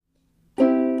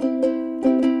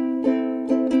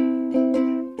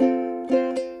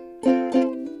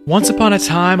Once upon a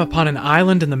time, upon an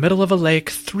island in the middle of a lake,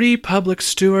 3 public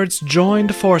stewards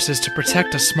joined forces to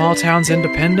protect a small town's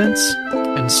independence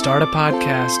and start a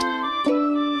podcast.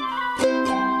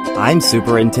 I'm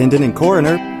Superintendent and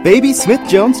Coroner Baby Smith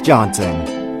Jones Johnson.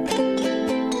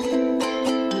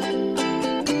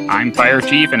 I'm Fire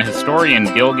Chief and Historian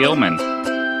Gil Gilman.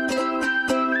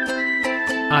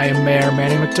 I am Mayor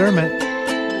Manny McDermott.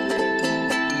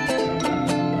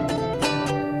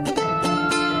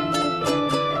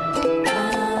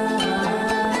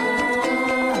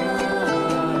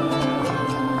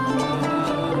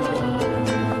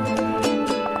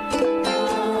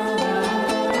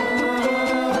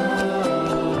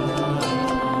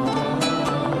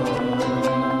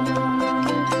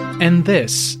 And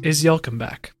this is Y'all Come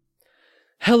Back.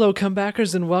 Hello,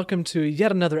 comebackers, and welcome to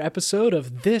yet another episode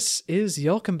of This is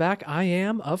Y'all Come Back. I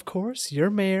am, of course, your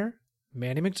mayor,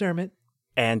 Manny McDermott.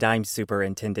 And I'm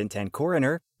Superintendent and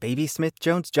Coroner Baby Smith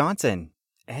Jones Johnson.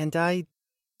 And I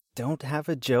don't have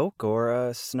a joke or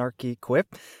a snarky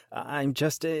quip. I'm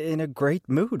just in a great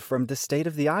mood from the state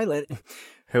of the island.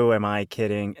 Who am I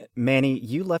kidding? Manny,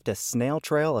 you left a snail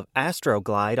trail of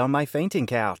Astroglide on my fainting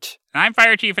couch. I'm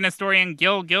Fire Chief and Historian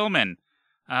Gil Gilman.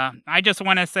 I just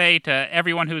want to say to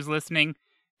everyone who's listening,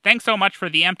 thanks so much for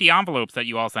the empty envelopes that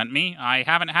you all sent me. I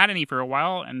haven't had any for a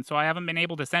while, and so I haven't been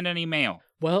able to send any mail.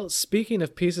 Well, speaking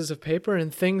of pieces of paper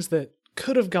and things that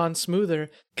could have gone smoother,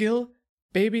 Gil,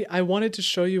 baby, I wanted to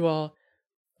show you all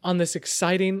on this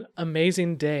exciting,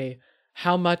 amazing day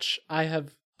how much I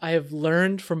have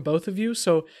learned from both of you.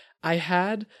 So I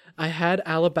had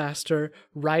Alabaster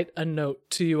write a note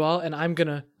to you all, and I'm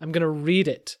gonna read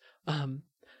it.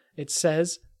 It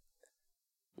says,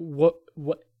 we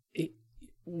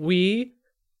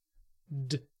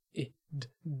did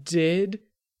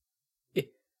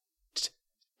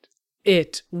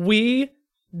it. We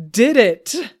did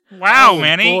it. Wow, Oh,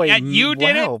 Manny, boy, you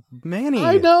did it. Wow, Manny.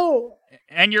 I know.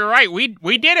 And you're right, we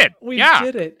did it. We yeah.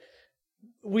 did it.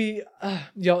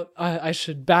 I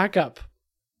should back up.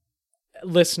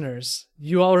 Listeners,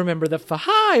 you all remember the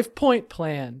 5-point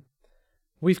plan.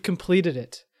 We've completed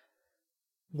it.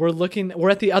 We're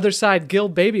at the other side. Gil,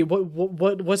 baby,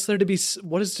 what's there to be,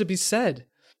 what is to be said?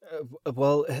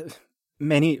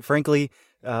 Manny, frankly,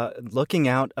 looking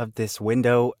out of this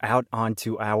window out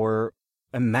onto our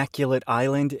immaculate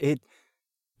island,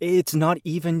 it's not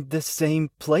even the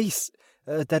same place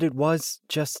that it was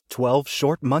just 12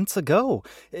 short months ago.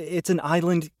 It's an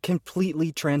island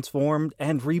completely transformed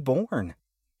and reborn.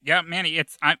 Yeah, Manny,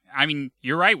 I mean,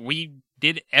 you're right. We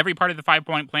did every part of the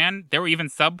 5-point plan. There were even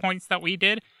sub-points that we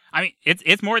did. I mean,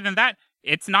 it's more than that.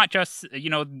 It's not just,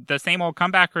 the same old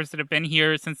comebackers that have been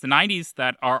here since the 90s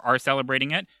that are celebrating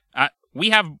it.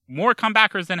 We have more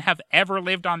comebackers than have ever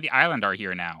lived on the island are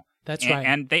here now. That's right.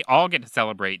 And they all get to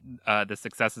celebrate the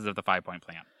successes of the 5-point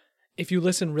plan. If you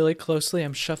listen really closely,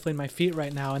 I'm shuffling my feet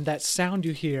right now, and that sound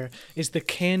you hear is the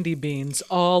candy beans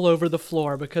all over the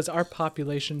floor because our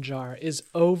population jar is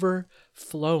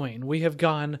overflowing. We have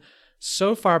gone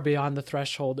so far beyond the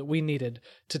threshold that we needed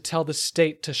to tell the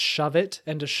state to shove it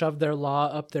and to shove their law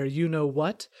up there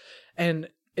you-know-what. And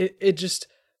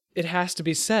it has to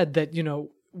be said that,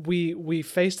 we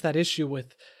faced that issue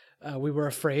with, we were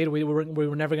afraid, we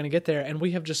were never going to get there, and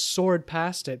we have just soared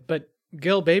past it. But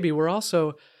Gil, baby, we're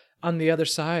also on the other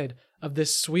side of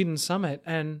this Sweden summit.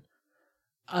 And,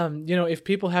 if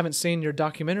people haven't seen your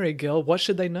documentary, Gil, what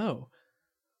should they know?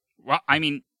 Well, I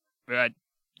mean,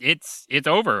 it's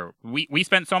over. We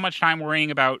spent so much time worrying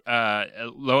about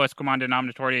lowest common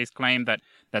denominator's claim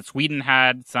that Sweden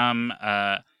had some,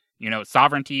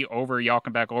 sovereignty over Y'all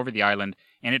Come Back, over the island.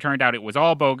 And it turned out it was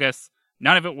all bogus.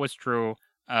 None of it was true.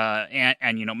 And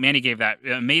Manny gave that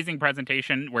amazing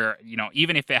presentation where,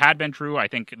 even if it had been true, I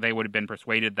think they would have been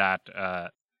persuaded that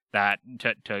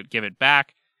to give it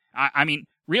back. I mean,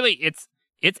 really, it's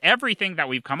everything that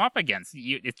we've come up against.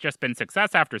 It's just been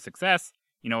success after success.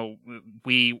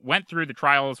 We went through the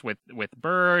trials with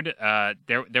Bird.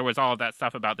 There was all of that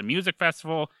stuff about the music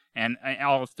festival and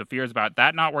all the fears about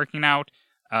that not working out.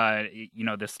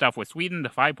 The stuff with Sweden, the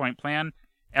 5-point plan.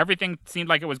 Everything seemed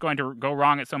like it was going to go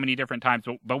wrong at so many different times,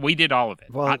 but we did all of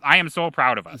it. Well, I am so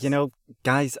proud of us.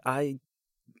 Guys, I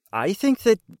think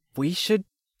that we should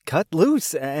cut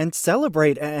loose and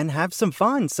celebrate and have some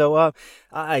fun. So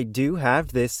I do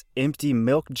have this empty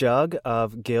milk jug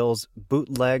of Gil's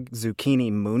bootleg zucchini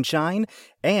moonshine,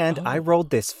 and I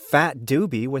rolled this fat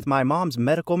doobie with my mom's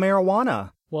medical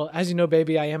marijuana. Well, as you know,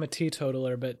 baby, I am a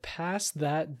teetotaler, but pass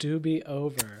that doobie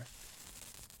over.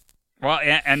 Well,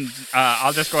 and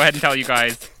I'll just go ahead and tell you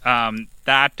guys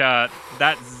that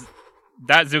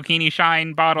zucchini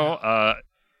shine bottle,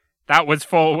 that was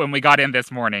full when we got in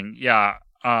this morning. Yeah.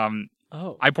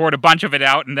 Oh. I poured a bunch of it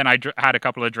out, and then I had a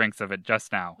couple of drinks of it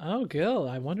just now. Oh, Gil,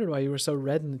 I wondered why you were so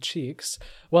red in the cheeks.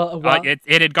 Well,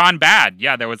 it had gone bad.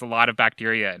 Yeah, there was a lot of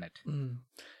bacteria in it.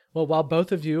 Well, while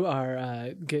both of you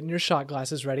are getting your shot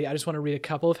glasses ready, I just want to read a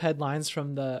couple of headlines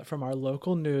from our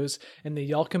local news. In the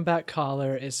Yulkenbach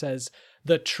Caller, it says,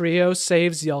 "The trio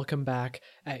saves Yulkenbach."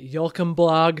 At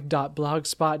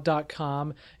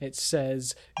yulkenblog.blogspot.com, it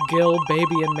says, "Gil,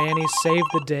 Baby, and Manny save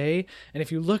the day." And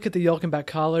if you look at the Yulkenbach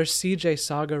Caller, CJ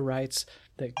Saga writes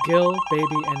that Gil,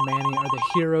 Baby, and Manny are the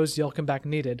heroes Yulkenbach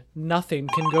needed. Nothing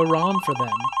can go wrong for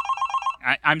them.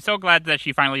 I'm so glad that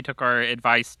she finally took our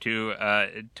advice to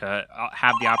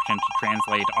have the option to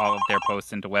translate all of their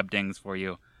posts into webdings for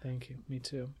you. Thank you. Me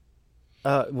too.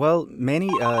 Well, Manny,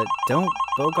 don't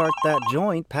bogart that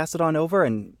joint. Pass it on over,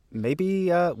 and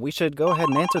maybe we should go ahead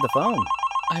and answer the phone.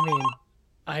 I mean,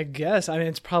 I guess. I mean,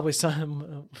 it's probably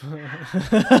some...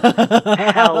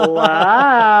 Hello?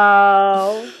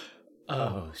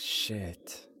 Oh,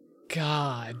 shit.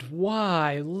 God,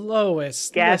 why,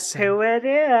 Lois? Guess listen. who it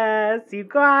is? You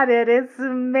got it. It's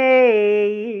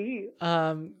me.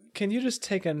 Can you just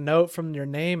take a note from your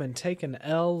name and take an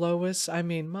L, Lois? I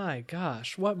mean, my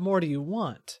gosh, what more do you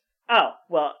want? Oh,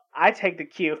 well, I take the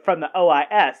cue from the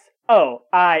OIS. Oh,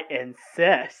 I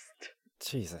insist.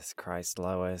 Jesus Christ,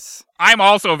 Lois. I'm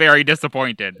also very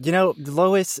disappointed. You know,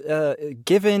 Lois,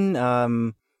 given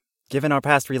our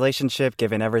past relationship,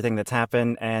 given everything that's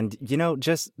happened, and, you know,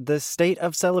 just the state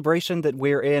of celebration that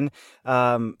we're in,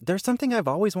 there's something I've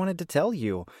always wanted to tell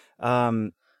you.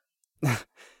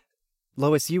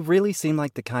 Lois, you really seem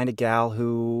like the kind of gal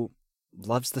who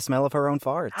loves the smell of her own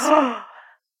farts.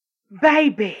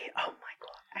 Baby! Oh my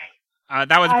god.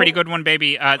 That was a pretty good one,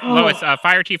 baby. Lois,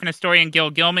 Fire Chief and Historian Gil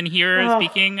Gilman here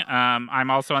speaking.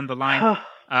 I'm also on the line.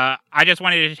 I just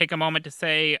wanted to take a moment to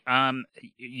say,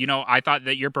 I thought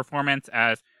that your performance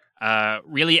as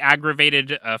really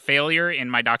aggravated failure in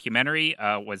my documentary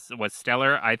was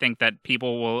stellar. I think that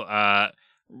people will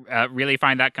really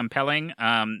find that compelling.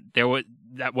 There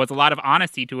was a lot of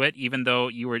honesty to it, even though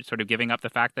you were sort of giving up the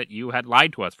fact that you had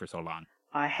lied to us for so long.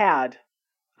 I had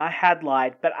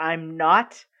lied, but I'm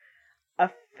not a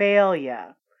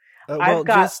failure.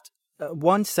 Just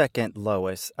 1 second,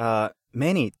 Lois.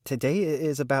 Manny, today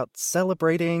is about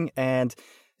celebrating, and,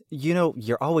 you know,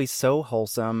 you're always so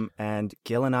wholesome, and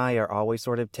Gil and I are always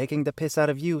sort of taking the piss out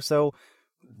of you, so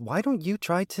why don't you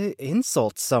try to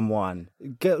insult someone?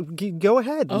 Go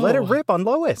ahead, let it rip on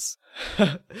Lois.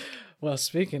 Well,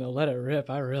 speaking of let it rip,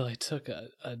 I really took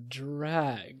a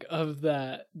drag of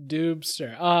that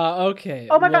doobster. Okay.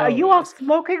 Oh my god, are Lois. you all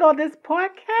smoking on this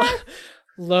podcast?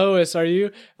 Lois, are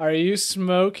you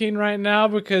smoking right now?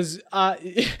 Because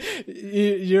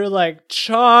you're like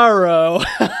Charo.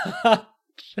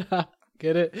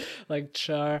 Get it? Like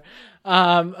Char. Okay.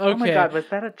 Oh my god, was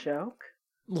that a joke?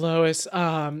 Lois,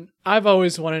 I've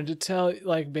always wanted to tell,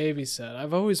 like Baby said,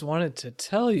 I've always wanted to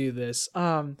tell you this.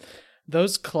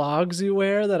 Those clogs you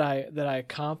wear that I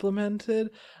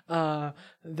complimented,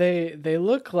 they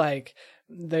look like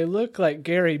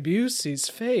Gary Busey's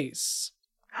face.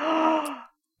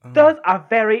 Those are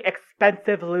very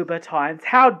expensive Louboutins.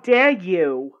 How dare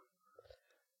you?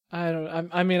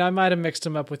 I mean, I might have mixed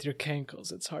them up with your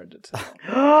cankles. It's hard to tell.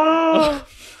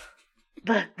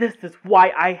 This is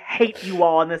why I hate you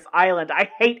all on this island. I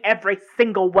hate every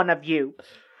single one of you.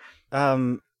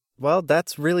 Well,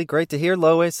 that's really great to hear,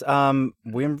 Lois.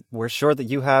 We're sure that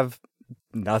you have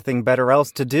nothing better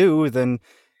else to do than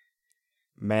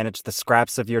manage the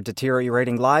scraps of your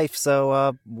deteriorating life.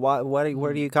 So, what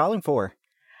are you calling for?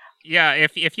 Yeah,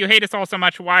 if you hate us all so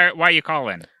much, why are you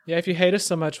calling? Yeah, if you hate us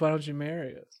so much, why don't you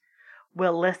marry us?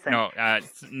 Well, listen. Go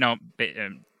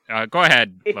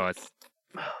ahead, Lois.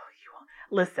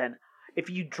 Listen, if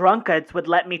you drunkards would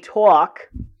let me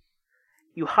talk,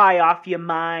 you high off your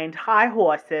mind, high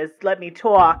horses, let me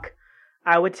talk,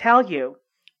 I would tell you.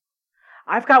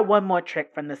 I've got one more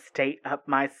trick from the state up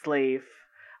my sleeve.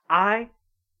 I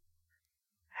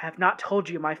have not told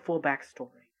you my full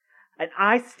backstory, and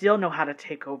I still know how to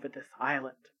take over this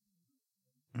island.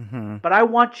 Mm-hmm. But I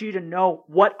want you to know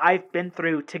what I've been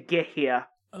through to get here.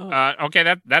 Okay,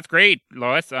 that's great,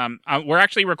 Lois. We're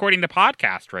actually recording the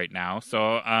podcast right now,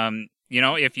 so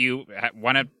if you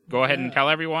want to go ahead and tell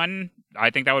everyone, I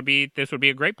think this would be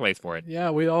a great place for it. Yeah,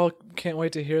 we all can't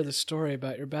wait to hear the story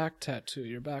about your back tattoo,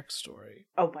 your backstory.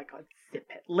 Oh my god, zip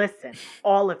it. Listen,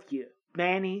 all of you,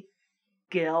 Manny,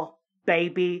 Gil,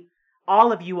 Baby,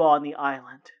 all of you on the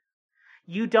island.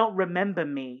 You don't remember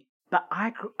me, but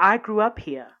I grew up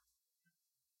here.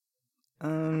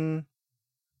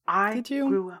 Did you?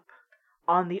 Grew up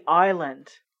on the island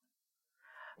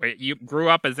Wait, you grew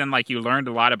up as in, like, you learned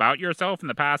a lot about yourself in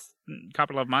the past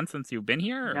couple of months since you've been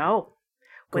here? Or? No.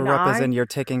 Grew up as in you're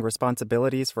taking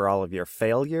responsibilities for all of your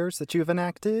failures that you've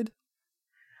enacted?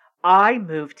 I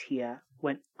moved here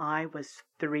when I was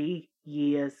 3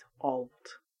 years old.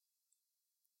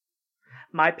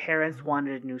 My parents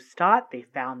wanted a new start. They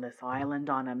found this island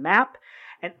on a map,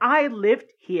 and I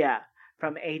lived here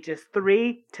from ages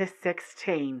 3 to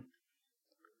 16.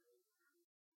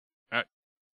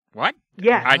 What?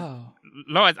 Yes. Wow.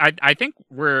 Lois, I think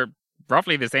we're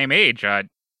roughly the same age. I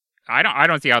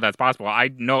don't see how that's possible. I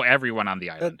know everyone on the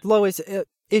island. Lois,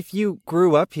 if you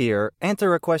grew up here,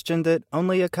 answer a question that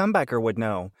only a comebacker would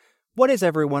know. What is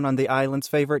everyone on the island's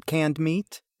favorite canned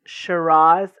meat?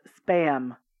 Shiraz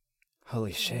spam.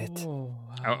 Holy shit. Oh,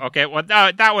 Oh, wow. okay, well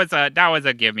that was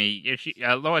a give me. If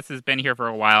Lois has been here for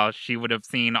a while, she would have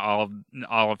seen all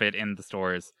of it in the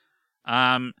stores.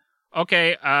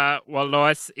 Okay. Well,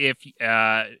 Lois, if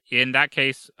in that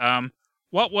case,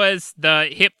 what was the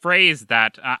hip phrase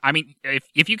that I mean,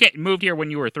 if you moved here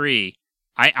when you were 3,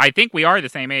 I think we are the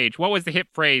same age. What was the hip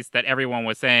phrase that everyone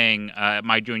was saying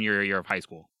my junior year of high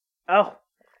school? Oh.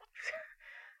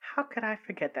 How could I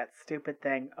forget that stupid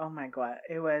thing? Oh my god.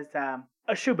 It was, a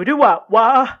shubadoo wa.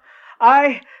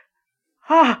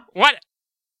 What?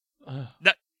 Uh,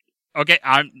 Okay,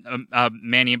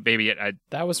 Manny, baby,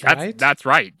 that was that's right. that's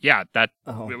right. Yeah,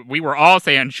 Oh. we were all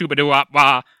saying shubadoo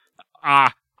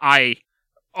I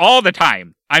all the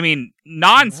time. I mean,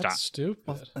 nonstop. That's stupid.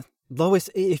 Well, Lois,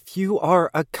 if you are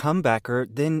a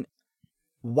comebacker, then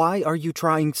why are you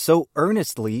trying so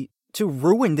earnestly to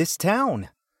ruin this town?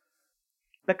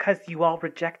 Because you all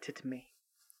rejected me.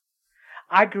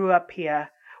 I grew up here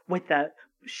with the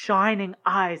shining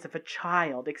eyes of a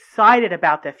child, excited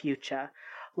about the future.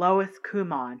 Lois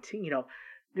Kumon,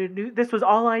 this was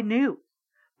all I knew.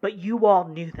 But you all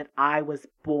knew that I was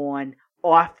born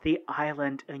off the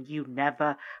island, and you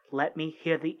never let me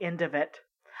hear the end of it.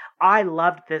 I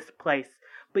loved this place,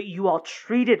 but you all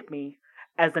treated me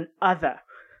as an other.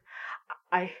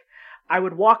 I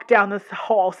would walk down the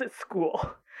halls at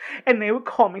school, and they would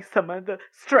call me some of the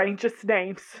strangest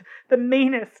names, the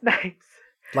meanest names.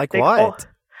 Like They what?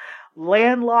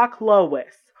 Landlocked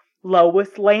Lois,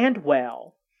 Lois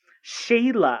Landwell,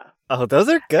 Sheila. Oh, those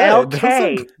are good.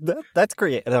 LK. That's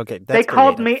creative. Okay, that's They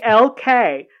called creative. me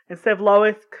LK. Instead of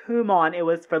Lois Kumon, it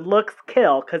was for looks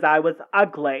kill, because I was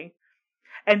ugly.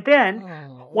 And then,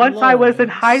 Oh, once I was in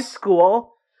Lois. high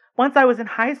school,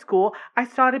 I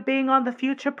started being on the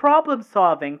future problem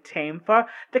solving team for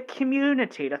the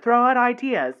community to throw out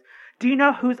ideas. Do you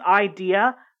know whose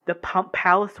idea the Pump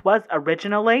Palace was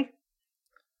originally?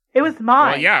 It was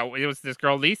mine. Well, yeah, it was this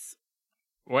girl, Lisa.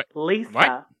 What? Lisa.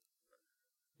 What?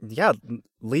 Yeah,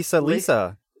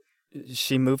 Lisa.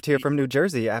 She moved here from New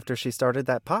Jersey after she started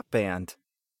that pop band.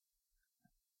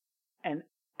 And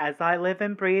as I live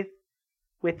and breathe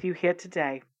with you here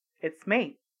today, it's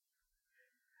me.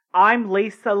 I'm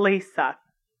Lisa.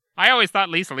 I always thought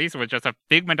Lisa was just a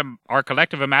figment of our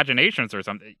collective imaginations or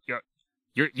something.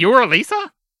 You were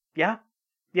Lisa? Yeah.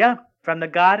 From the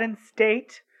Garden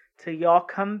State to your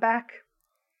comeback.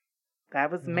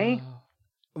 That was me. Wow.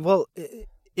 Well,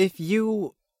 if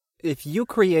you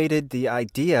created the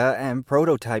idea and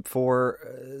prototype for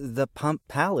the Pump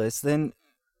Palace, then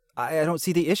I don't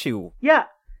see the issue. Yeah,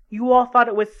 you all thought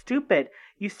it was stupid.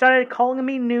 You started calling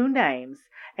me new names,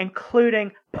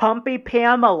 including Pumpy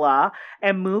Pamela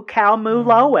and Moo Cow Moo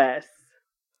Lois.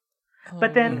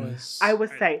 But then Lois. I would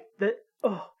say that,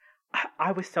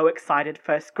 I was so excited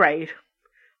first grade.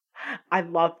 I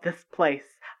loved this place.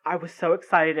 I was so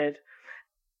excited.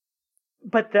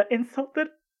 But the insult that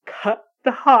cut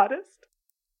the hardest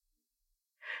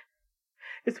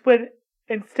is when,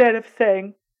 instead of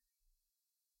saying,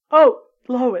 "Oh,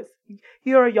 Lois,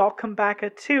 you're a y'all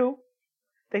comebacker too,"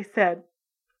 they said,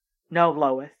 "No,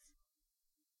 Lois,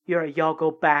 you're a y'all go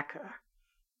backer."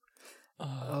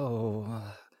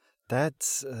 Oh,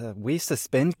 that's we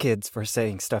suspend kids for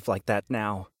saying stuff like that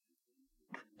now.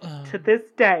 To this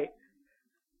day,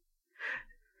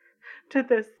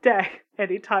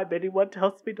 anytime anyone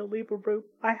tells me to leave a room,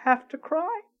 I have to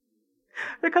cry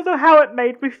because of how it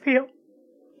made me feel.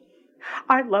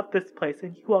 I love this place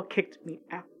and you all kicked me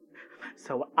out.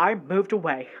 So I moved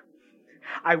away.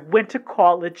 I went to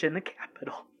college in the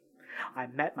capital. I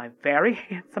met my very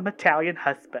handsome Italian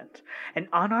husband, and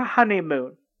on our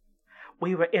honeymoon,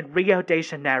 we were in Rio de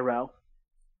Janeiro.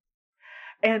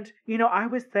 And, I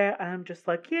was there and I'm just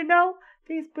like,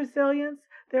 these Brazilians,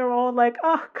 they're all like,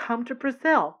 "Oh, come to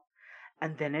Brazil."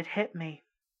 And then it hit me.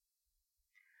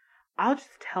 I'll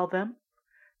just tell them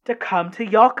to come to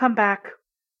y'all comeback.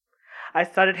 I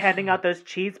started handing out those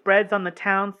cheese breads on the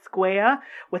town square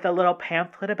with a little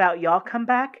pamphlet about y'all come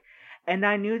back, and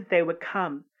I knew that they would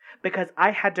come because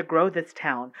I had to grow this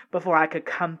town before I could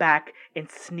come back and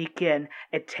sneak in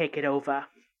and take it over.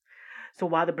 So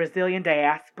while the Brazilian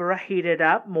diaspora heated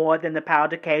up more than the pau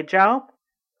de queijo,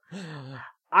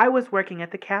 I was working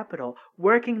at the Capitol,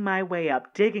 working my way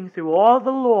up, digging through all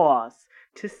the laws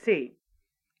to see.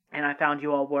 And I found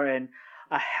you all were in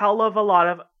a hell of a lot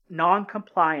of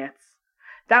non-compliance.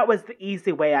 That was the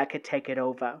easy way I could take it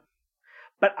over.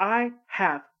 But I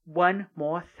have one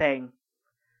more thing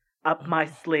up my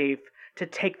sleeve to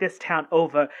take this town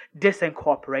over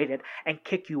disincorporated and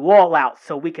kick you all out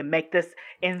so we can make this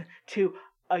into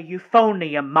a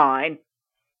euphonium mine.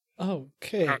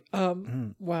 Okay.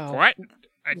 Wow. What?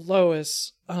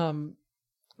 Lois,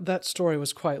 that story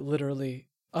was quite literally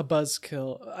a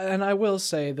buzzkill. And I will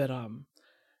say that,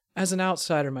 as an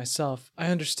outsider myself, I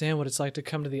understand what it's like to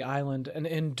come to the island and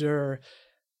endure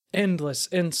endless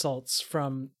insults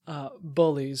from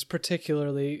bullies,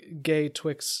 particularly gay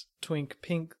twink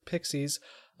pink pixies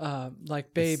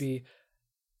like Baby.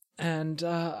 And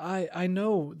I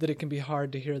know that it can be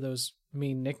hard to hear those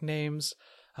mean nicknames.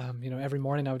 Every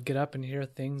morning I would get up and hear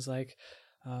things like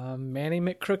Manny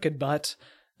McCrookedbutt.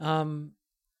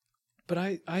 But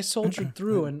I soldiered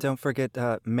through and... Don't forget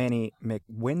Manny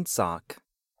McWindsock.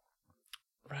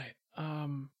 Right.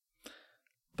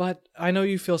 But I know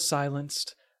you feel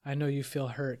silenced. I know you feel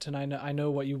hurt. And I know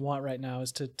what you want right now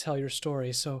is to tell your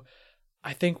story. So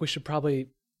I think we should probably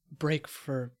break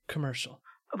for commercial.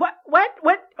 What?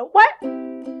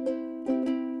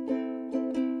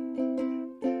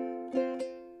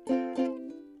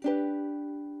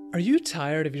 Are you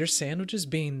tired of your sandwiches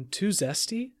being too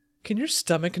zesty? Can your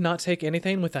stomach not take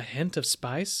anything with a hint of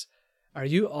spice? Are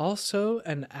you also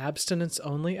an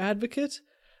abstinence-only advocate?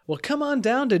 Well, come on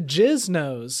down to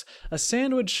Jizz-Nose, a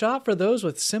sandwich shop for those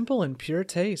with simple and pure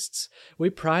tastes. We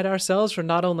pride ourselves for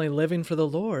not only living for the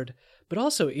Lord, but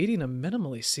also eating a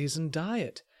minimally seasoned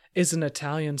diet. Is an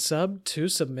Italian sub too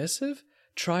submissive?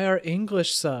 Try our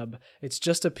English sub. It's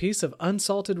just a piece of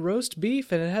unsalted roast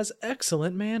beef and it has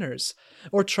excellent manners.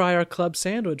 Or try our club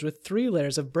sandwich with 3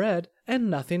 layers of bread and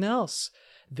nothing else.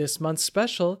 This month's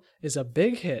special is a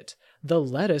big hit, the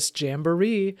Lettuce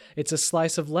Jamboree. It's a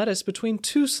slice of lettuce between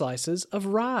 2 slices of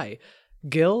rye.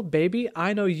 Gil, Baby,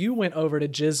 I know you went over to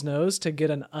Jizz-Nose to get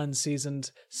an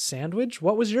unseasoned sandwich.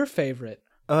 What was your favorite?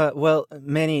 Well,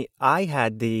 Manny, I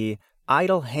had the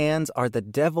Idle Hands Are the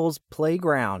Devil's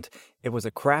Playground. It was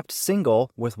a craft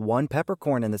single with 1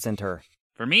 peppercorn in the center.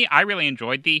 For me, I really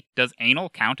enjoyed the Does Anal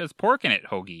Count as Pork in It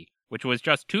hoagie, which was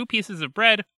just 2 pieces of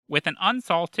bread with an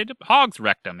unsalted hog's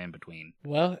rectum in between.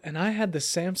 Well, and I had the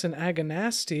Samson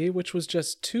Agonasti, which was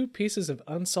just 2 pieces of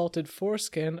unsalted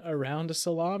foreskin around a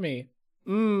salami.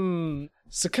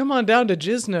 So come on down to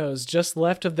Jizz-Nose, just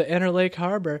left of the Interlake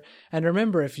Harbor, and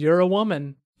remember, if you're a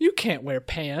woman, you can't wear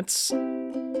pants.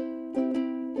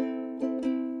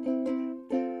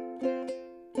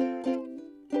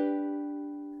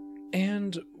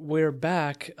 And we're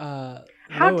back. How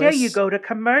Lois, dare you go to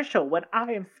commercial when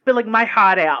I am spilling my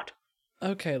heart out?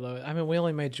 Okay, Lois. I mean, we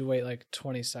only made you wait like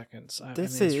 20 seconds.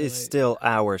 This I mean, is really... still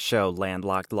our show,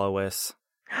 Landlocked Lois.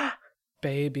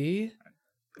 Baby.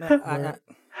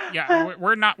 Yeah,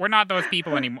 we're not those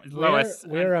people anymore, Lois.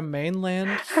 We're a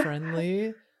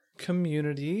mainland-friendly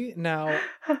community. Now,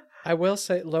 I will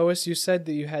say, Lois, you said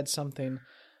that you had something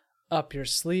up your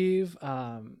sleeve.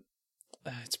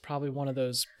 It's probably one of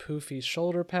those poofy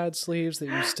shoulder pad sleeves that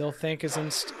you still think is in...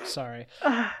 Sorry.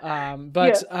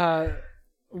 What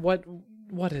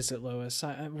is it, Lois?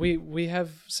 We have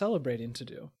celebrating to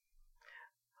do.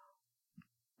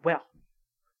 Well,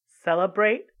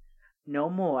 celebrate no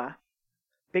more,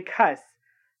 because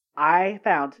I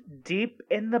found deep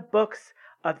in the books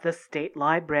of the state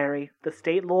library, the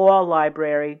state law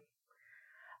library,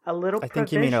 a little I provision.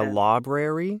 think you mean a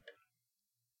library?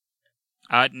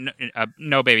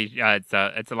 No, Baby. It's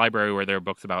a library where there are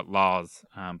books about laws.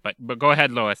 But go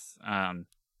ahead, Lois.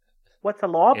 What's a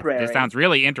library? This sounds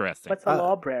really interesting. What's a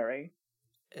library?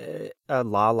 A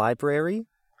law library?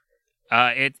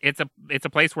 It's a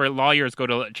place where lawyers go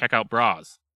to check out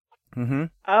bras. Mm-hmm.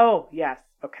 Oh, yes.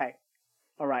 Okay.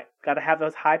 All right. Got to have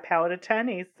those high-powered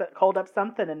attorneys that hold up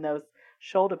something in those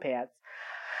shoulder pads.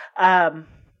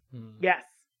 Yes.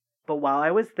 But while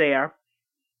I was there,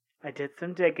 I did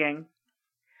some digging.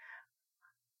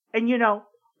 And,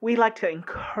 we like to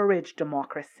encourage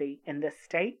democracy in this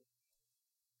state.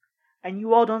 And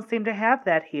you all don't seem to have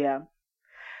that here.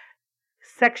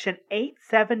 Section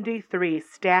 873,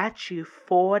 Statute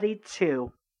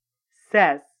 42,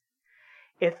 says,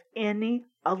 if any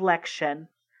election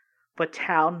for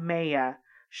town mayor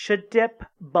should dip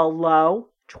below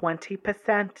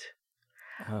 20%.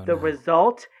 Oh, The no.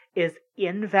 result is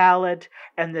invalid,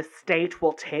 and the state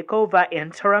will take over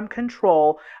interim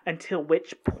control, until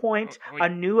which point Wait. a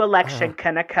new election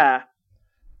can occur.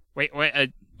 Wait,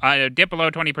 dip below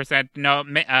 20%. No,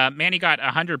 Manny got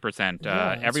 100%.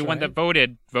 Yeah, that's Everyone right.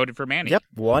 that voted for Manny. Yep,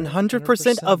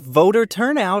 100% of voter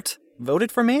turnout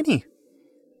voted for Manny.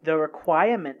 The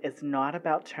requirement is not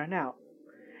about turnout.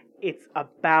 It's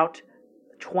about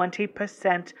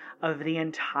 20% of the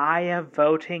entire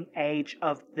voting age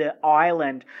of the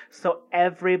island. So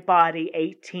everybody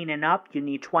 18 and up, you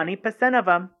need 20% of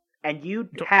them, and you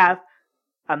have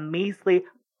a measly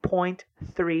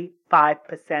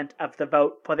 0.35% of the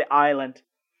vote for the island.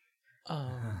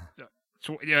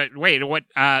 So, wait, what?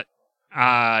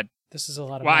 This is a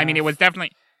lot of Well, I mean, math.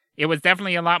 it was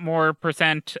definitely a lot more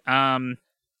percent.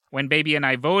 When Baby and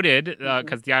I voted,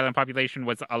 because the island population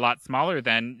was a lot smaller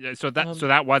then, so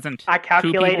that wasn't. I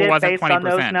calculated it wasn't based on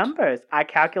those 20%. numbers. I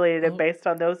calculated it based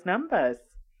on those numbers.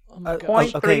 Oh my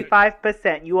gosh. Okay.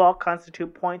 0.35%. You all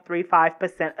constitute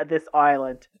 0.35% of this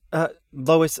island.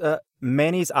 Lois,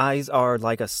 Manny's eyes are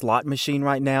like a slot machine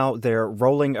right now. They're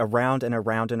rolling around and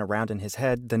around and around in his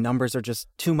head. The numbers are just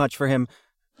too much for him.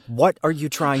 What are you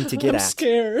trying to get I'm at?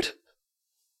 scared.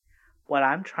 What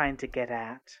I'm trying to get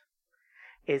at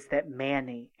is that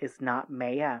Manny is not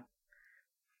mayor.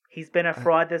 He's been a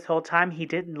fraud this whole time. He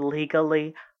didn't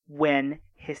legally win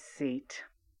his seat.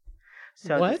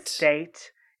 So What? the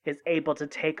state is able to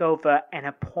take over and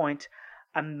appoint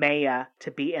a mayor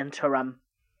to be interim.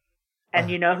 And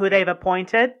you know who they've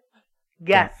appointed?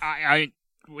 Guess.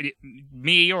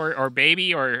 Me or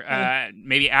Baby or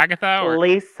maybe Agatha or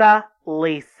Lisa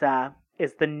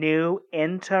is the new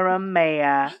interim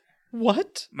mayor.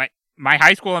 What? my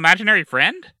high school imaginary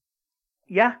friend.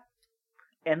 Yeah.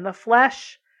 In the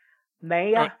flesh.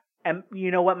 Mayor. And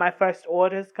you know what my first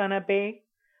order's gonna be?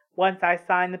 Once I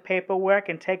sign the paperwork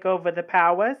and take over the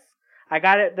powers, I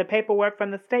got the paperwork from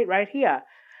the state right here.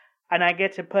 And I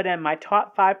get to put in my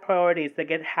top 5 priorities that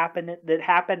happen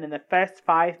in the first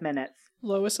 5 minutes.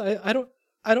 Lois, I don't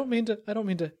mean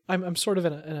to. I'm sort of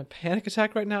in a panic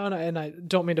attack right now, and I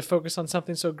don't mean to focus on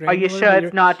something so Are granular. you sure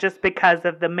it's not just because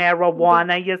of the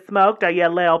marijuana you smoked? Are you a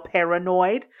little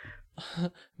paranoid?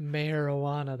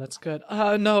 Marijuana? That's good.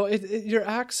 No, your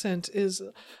accent is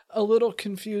a little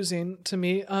confusing to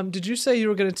me. Did you say you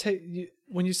were gonna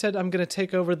when you said I'm gonna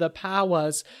take over the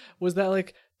powers? Was that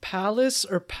like palace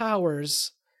or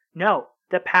powers? No,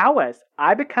 the powers.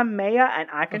 I become mayor and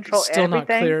I control It's still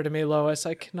everything. not clear to me, Lois.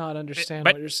 I cannot understand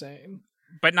But- what you're saying.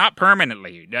 But not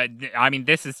permanently. I mean,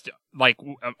 this is like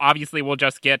obviously we'll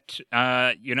just get.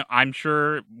 I'm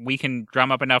sure we can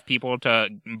drum up enough people to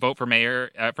vote for mayor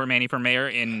for Manny for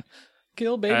mayor.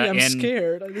 Gil, baby, I'm and-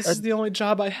 scared. This is the only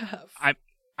job I have.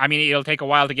 I mean, it'll take a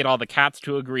while to get all the cats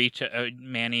to agree to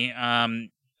Manny.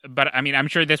 But I mean, I'm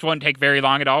sure this won't take very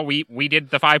long at all. We did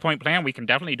the 5-point plan. We can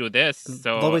definitely do this.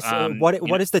 So, Lois,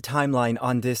 what is the timeline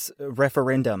on this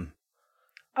referendum?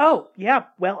 Oh, yeah.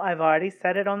 Well, I've already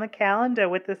set it on the calendar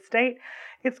with the state.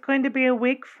 It's going to be a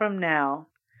week from now.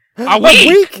 A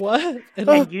week? What?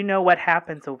 And you know what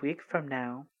happens a week from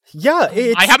now. Yeah,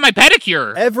 it's... I have my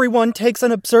pedicure. Everyone takes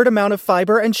an absurd amount of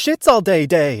fiber and shits all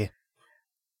day.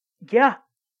 Yeah.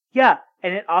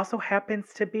 And it also happens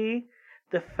to be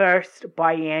the first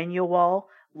biannual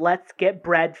Let's Get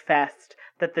Bread Fest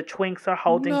that the Twinks are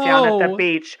holding down at the No.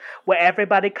 beach, where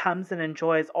everybody comes and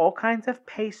enjoys all kinds of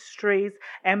pastries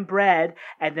and bread,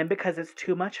 and then because it's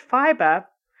too much fiber,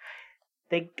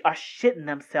 they are shitting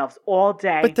themselves all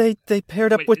day. But they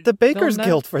paired up Wait, with the Baker's they'll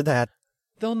Guild for that.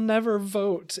 They'll never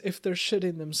vote if they're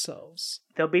shitting themselves.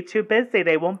 They'll be too busy.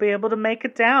 They won't be able to make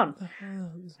it down.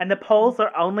 And the polls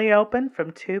are only open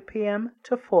from 2 p.m.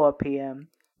 to 4 p.m.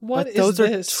 What But is those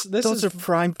this? Those are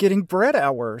prime getting bread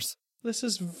hours. This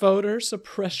is voter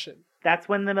suppression. That's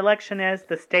when the election is.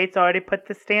 The state's already put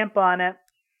the stamp on it.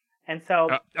 And so...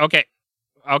 Okay,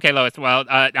 Lois. Well,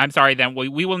 I'm sorry then.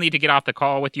 We will need to get off the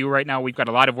call with you right now. We've got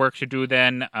a lot of work to do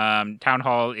then. Town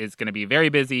Hall is going to be very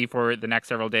busy for the next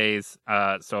several days.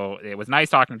 So it was nice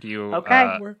talking to you.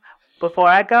 Okay. Before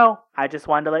I go, I just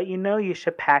wanted to let you know you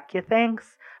should pack your things,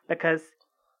 because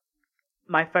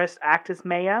my first act as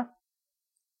mayor,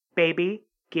 baby,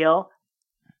 Gil,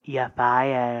 you're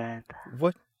fired.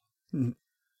 What?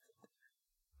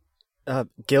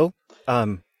 Gil?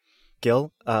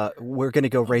 Gil, we're gonna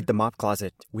go raid the mop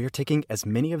closet. We're taking as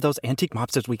many of those antique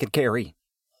mops as we can carry.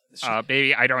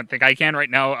 Baby, I don't think I can right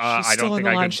now. She's I still don't in think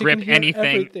the I line. can She grip can hear anything.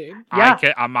 everything. Yeah.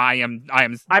 I am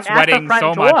I'm sweating at the front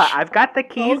so door. much. I've got the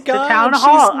keys Oh, to God, town she's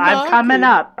hall. I'm coming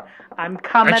knocking. up. I'm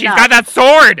coming And she's up. got that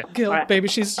sword! Gil, Alright. baby,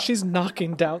 she's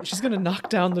knocking down. She's gonna knock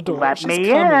down the door. Let she's me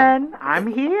coming. in. I'm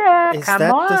here. Is Come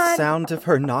that on. the sound of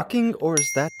her knocking, or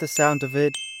is that the sound of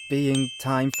it being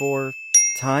time for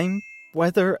time,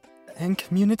 weather, and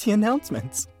community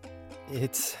announcements?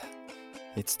 It's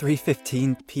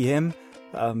 3:15 p.m.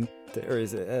 There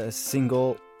is a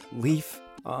single leaf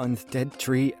on the dead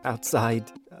tree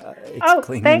outside. It's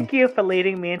clinging thank you for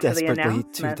leading me into the desperately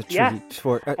to the announcements. tree. Yes.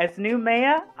 For, As new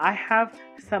mayor, I have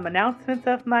some announcements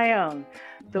of my own.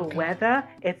 The weather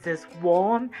is as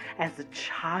warm as a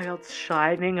child's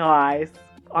shining eyes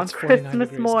on It's 49 Christmas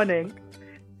degrees. morning.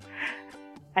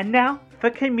 And now for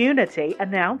community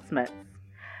announcements.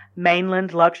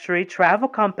 Mainland luxury travel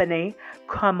company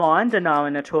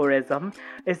Commandant Tourism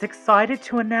is excited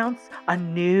to announce a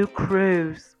new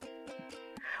cruise,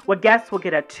 where guests will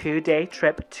get a 2-day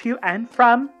trip to and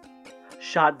from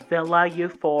Shotzilla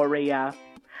Euphoria.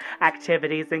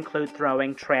 Activities include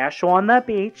throwing trash on the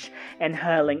beach and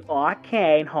hurling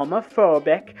arcane,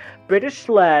 homophobic British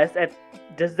slurs at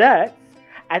desserts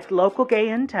at local gay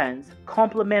interns.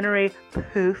 Complimentary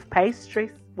poof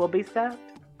pastries will be served.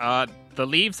 The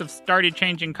leaves have started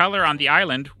changing color on the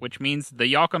island, which means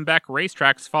the Yalkambek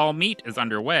Racetrack's fall meet is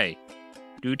underway.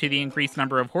 Due to the increased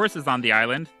number of horses on the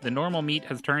island, the normal meet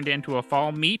has turned into a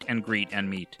fall meet and greet and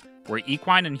meet, where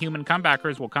equine and human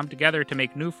comebackers will come together to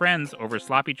make new friends over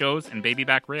sloppy joes and baby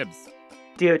back ribs.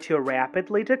 Due to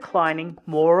rapidly declining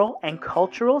moral and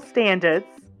cultural standards,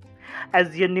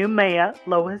 as your new mayor,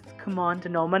 Lois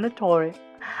Commandant,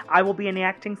 I will be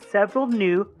enacting several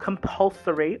new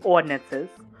compulsory ordinances,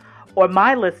 or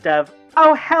my list of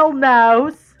oh hell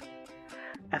no's,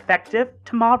 effective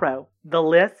tomorrow. The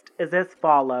list is as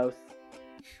follows.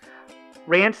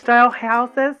 Ranch-style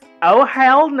houses? Oh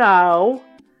hell no.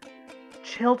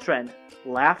 Children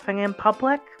laughing in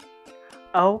public?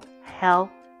 Oh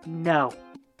hell no.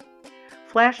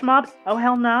 Flash mobs? Oh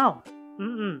hell no.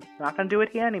 Not gonna do it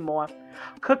here anymore.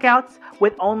 Cookouts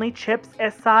with only chips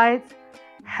as sides?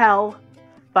 Hell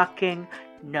fucking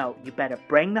no. You better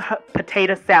bring the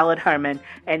potato salad, Herman.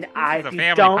 And if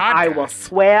you don't, I will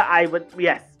swear I would.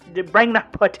 Yes, bring the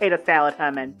potato salad,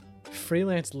 Herman.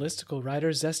 Freelance listicle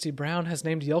writer Zesty Brown has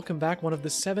named Yalkambek one of the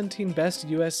 17 best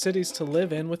U.S. cities to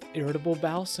live in with irritable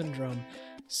bowel syndrome,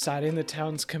 citing the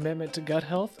town's commitment to gut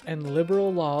health and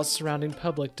liberal laws surrounding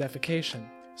public defecation.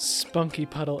 Spunky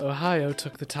Puddle, Ohio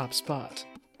took the top spot.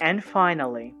 And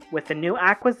finally, with the new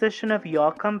acquisition of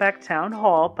Yalkambek Town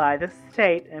Hall by the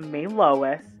state and me,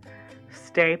 Lois,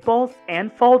 staples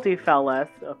and foldy fellas,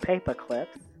 or paper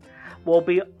clips, will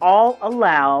be all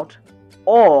allowed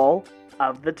all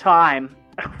of the time.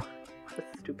 What a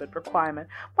stupid requirement.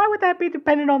 Why would that be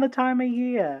dependent on the time of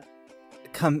year?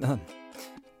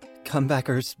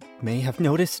 Comebackers may have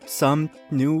noticed some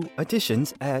new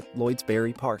additions at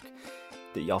Lloydsbury Park.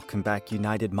 The Yalkambek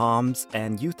United Moms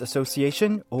and Youth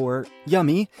Association, or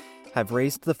YUMMY, have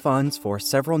raised the funds for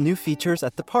several new features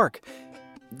at the park,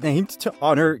 named to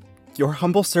honor your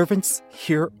humble servants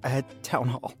here at Town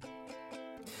Hall.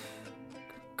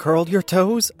 Curl your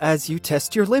toes as you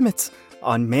test your limits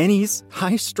on Manny's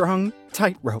high-strung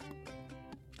tightrope.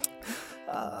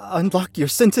 Unlock your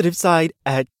sensitive side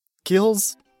at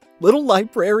Gil's little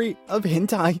library of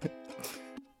hentai.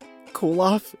 Cool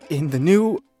off in the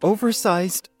new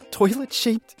oversized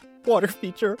toilet-shaped water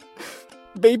feature,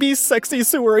 Baby's Sexy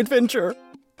Sewer Adventure.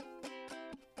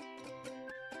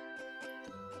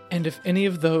 And if any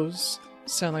of those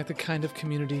sound like the kind of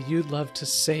community you'd love to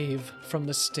save from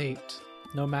the state,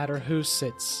 no matter who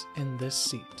sits in this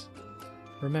seat,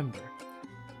 remember,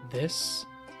 this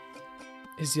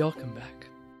is Yalkambek.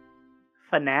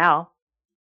 For now.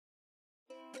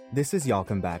 This is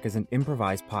Yalkambek is an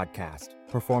improvised podcast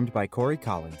performed by Corey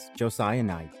Collins, Josiah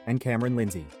Knight, and Cameron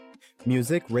Lindsay.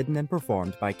 Music written and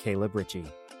performed by Caleb Ritchie.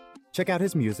 Check out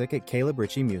his music at Caleb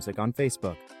Ritchie Music on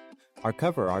Facebook. Our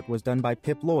cover art was done by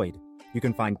Pip Lloyd. You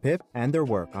can find Pip and their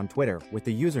work on Twitter with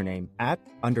the username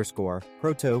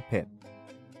 @_protopip.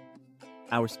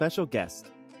 Our special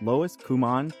guest, Lois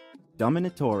Kuman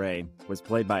Dominatore, was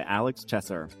played by Alex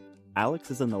Chesser.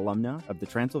 Alex is an alumna of the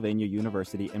Transylvania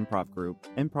University improv group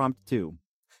Impromptu.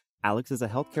 Alex is a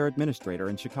healthcare administrator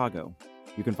in Chicago.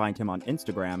 You can find him on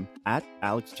Instagram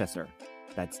 @AlexChesser.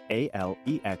 That's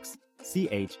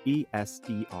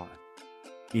AlexCheser.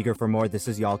 Eager for more This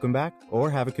Is Yalkambek,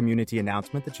 or have a community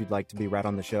announcement that you'd like to be read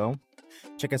on the show?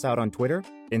 Check us out on Twitter,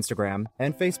 Instagram,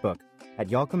 and Facebook at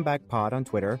YalkambekPod on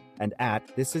Twitter and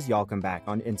 @This Is Yalkambek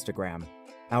on Instagram.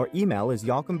 Our email is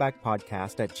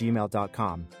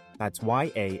yalkambekpodcast@gmail.com. That's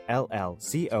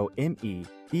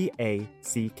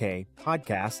YALLCOMEBACK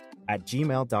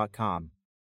podcast@gmail.com.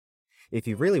 If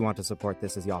you really want to support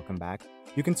This Is Y'all Come Back,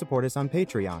 you can support us on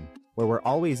Patreon, where we're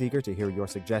always eager to hear your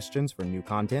suggestions for new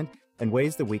content and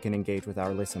ways that we can engage with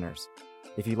our listeners.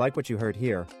 If you like what you heard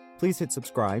here, please hit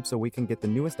subscribe so we can get the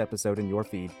newest episode in your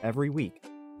feed every week.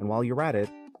 And while you're at it,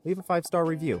 leave a 5-star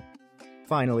review.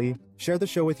 Finally, share the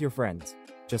show with your friends.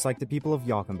 Just like the people of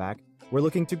Y'all Come Back, we're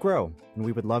looking to grow, and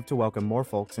we would love to welcome more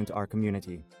folks into our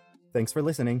community. Thanks for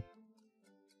listening.